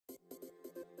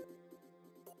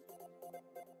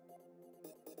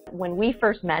when we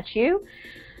first met you,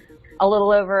 a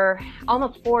little over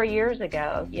almost 4 years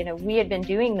ago, we had been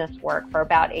doing this work for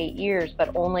about 8 years,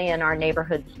 but only in our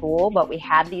neighborhood school. But we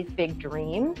had these big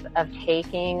dreams of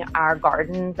taking our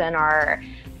gardens and our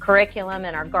curriculum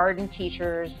and our garden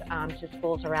teachers to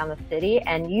schools around the city.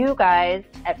 And you guys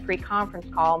at Free Conference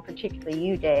Call, and particularly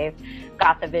you, Dave,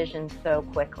 got the vision so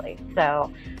quickly.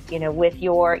 So,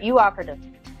 you offered us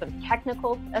some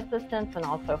technical assistance and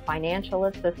also financial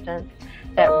assistance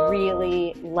that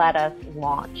really let us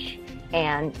launch.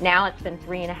 And now it's been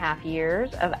 3.5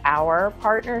 years of our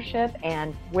partnership,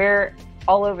 and we're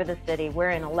all over the city.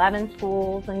 We're in 11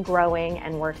 schools and growing,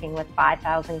 and working with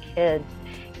 5,000 kids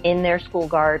in their school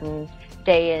gardens,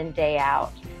 day in, day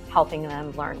out, helping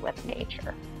them learn with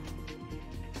nature.